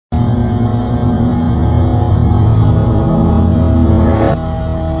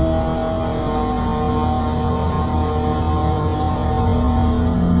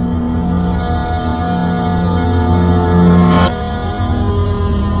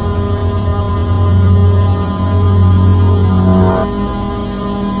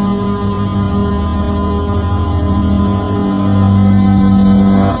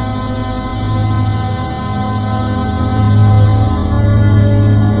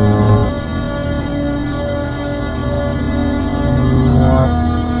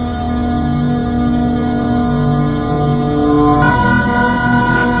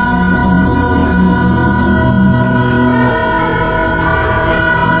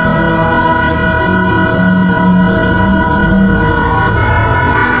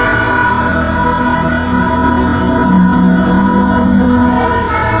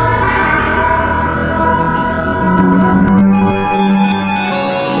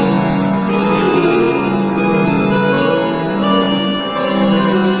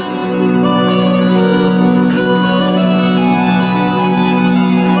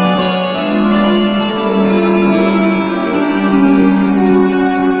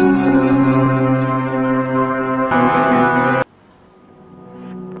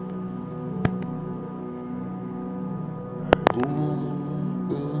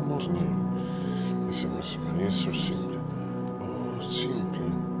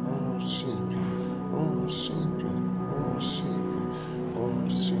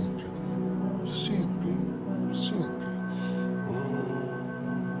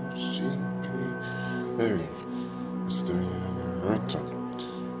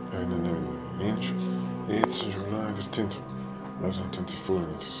tinto, maar zo'n tint voelen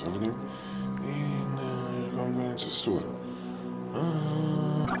niet zo niet. En dan gaan we eens stoer.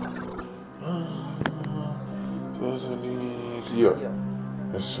 Zoals een ja,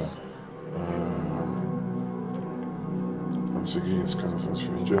 is zo. Ansegienska nas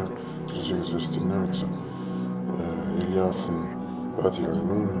finđa, tužim za stinaca, Iljafen,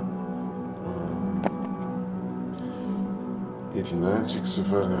 Vatikanun, etinaatsikse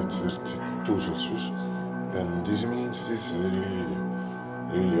vernet werd toezetsus, en deze mensen is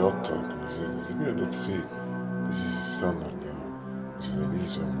really optak, ze meer dat ze, dit is standaard, ze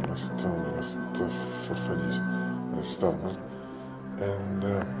deze, was te ververliezen, dat is standaard, en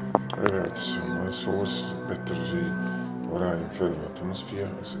het is zoals beter zie. Ora in ferma atmosfera,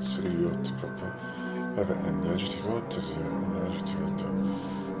 se li otti fatta. Vabbè, l'agitivato, l'agitivato.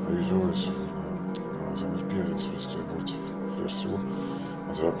 Aiuto su, sono il piede su questo corso verso,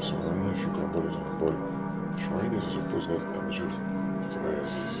 ma sarà possibile non più con poi. Schweine si suppose che la maggiore,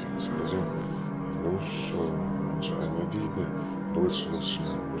 si presume, l'osso, non c'è una dite, dove sono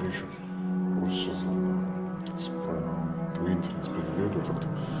riesce, osso, winter, spiegato, fatto,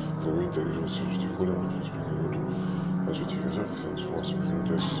 tra winter e rosso, ci volevano spiegato. Je te fais ça, c'est souvent ce que je me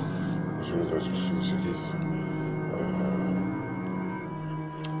laisse. Je me laisse aussi, c'est qui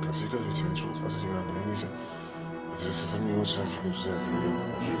quand c'est que je tiens toujours, parce que j'ai un ami, c'est famille aussi, c'est que c'est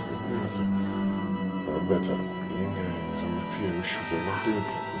je vais better. Je me pire, je suis pas là,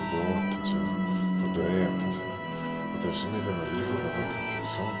 pour de être. Het is niet een lieve dat het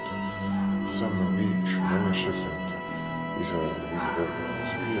zand. Samen wie je een chefent. Is er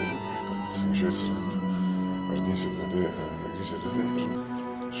het is een gest. Maar deze de grise de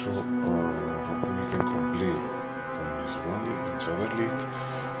zo republiek compleet van deze wandel in Zuiderleed.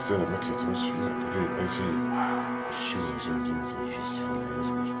 Stellen met de atmosfeer, hij zie persoon zo'n ding dat je gest van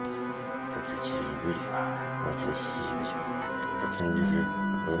deze was. Dat het is weer wat het is. Ik kan niet weer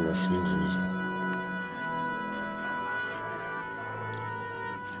naar mijn vrienden niet.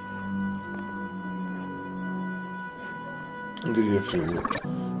 Dit je vrienden,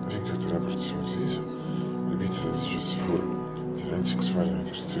 dat ik het rapport zo zie. Het is just voor de rensingsveiligheid.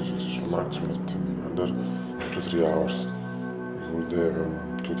 Het is gemaakt met under 2-3 hours. Ik wil de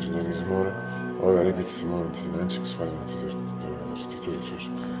 2-3 dagen morgen. Oh ja, ik weet het moment de rensingsveiligheid de architectuur dus.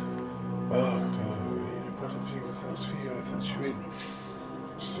 Ah, een paar dingen als vier uit het Zweden.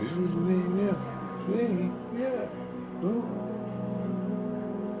 Zweden, ja, Zweden, ja, no.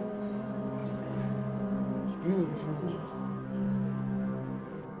 Zweden.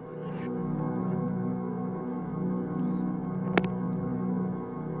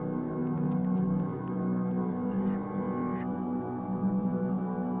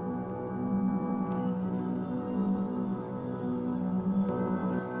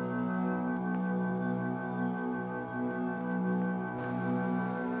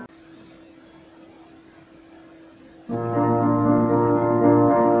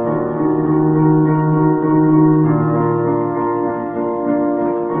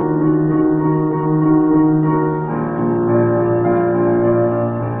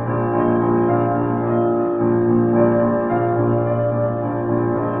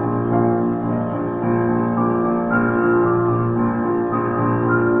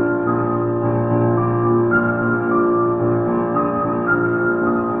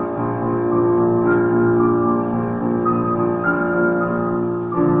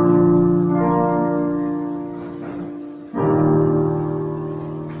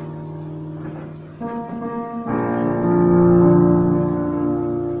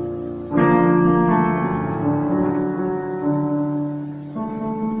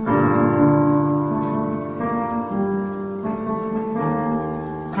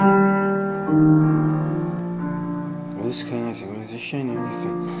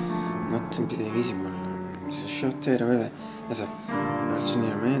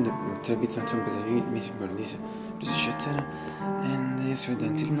 Trebitna Trumpet visible this shutter and yes we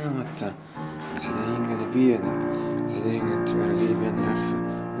identified considering the beard, considering that we are really beyond half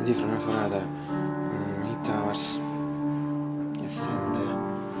the different for other 8 hours. Yes, and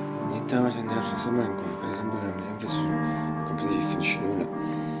 8 hours and a half summer in comparison with the emphasis completely finished nulla.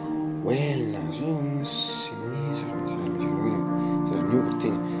 Well, so it's a new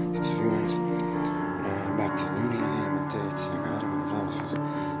routine, it's a few months, but nulla it's a color of flowers.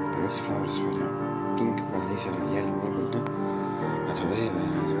 Those flowers were pink, while these are yellow or blue. But however,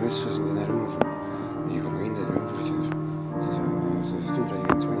 as well as in the room, you can win the room for you. So, the two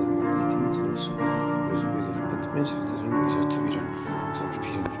dragons were in 18 months also. Those were the different princes of the room is to be done. So,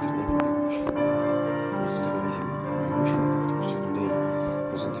 prepared for the name of the wish. Was television, wishing that the today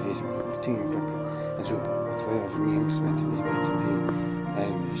wasn't visible. Thing, giù, attuava formiche mi smette di sentire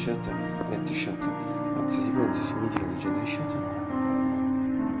l'aria di sciatta, metti sciatta, anzi si pronti si mitiga la gente sciatta.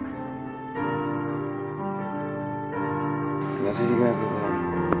 La si ricarda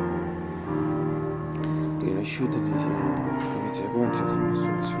le asciutte le si mette la guancia, si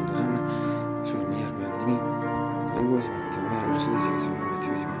mostra sulla sanna, sulla mia arma di me, le cose mette a me, non si dice che si mette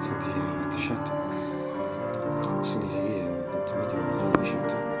così per sentire la latte sciatta, non si dice che si mette la latte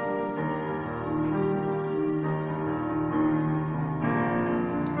sciatta.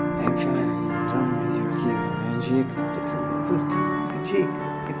 E infine, trovo mi dico chi è GX, forte, PG.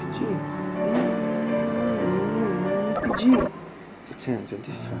 Che sento,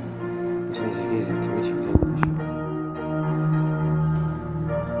 che fa? Non si dice che si mette amici di amici.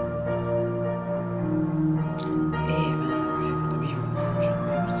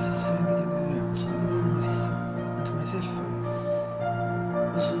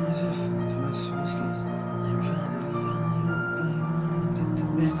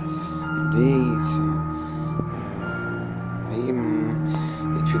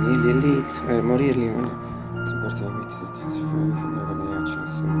 Per morirli ti porta la vita se ti fai una cameraccia che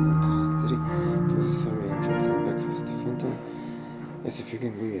stanno dentro tu si sta bene infatti la breakfast è finta e se fica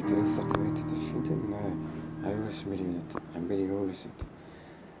in qui e te la start with it è finta ma I always believe in it I believe always it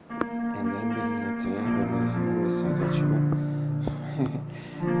and I believe that the life is always a touch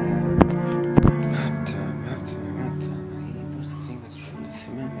matta forse finga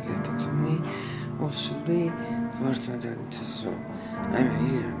sull'insieme ma se tanto a me o su lei fortunatamente so I'm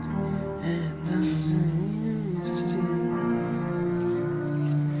really young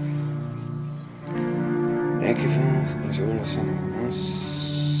e che fa? Solo sono ultima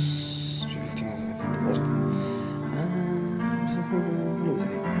telefono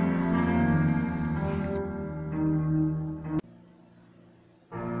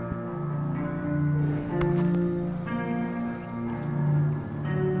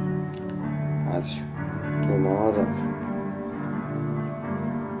Azio, tomorrow.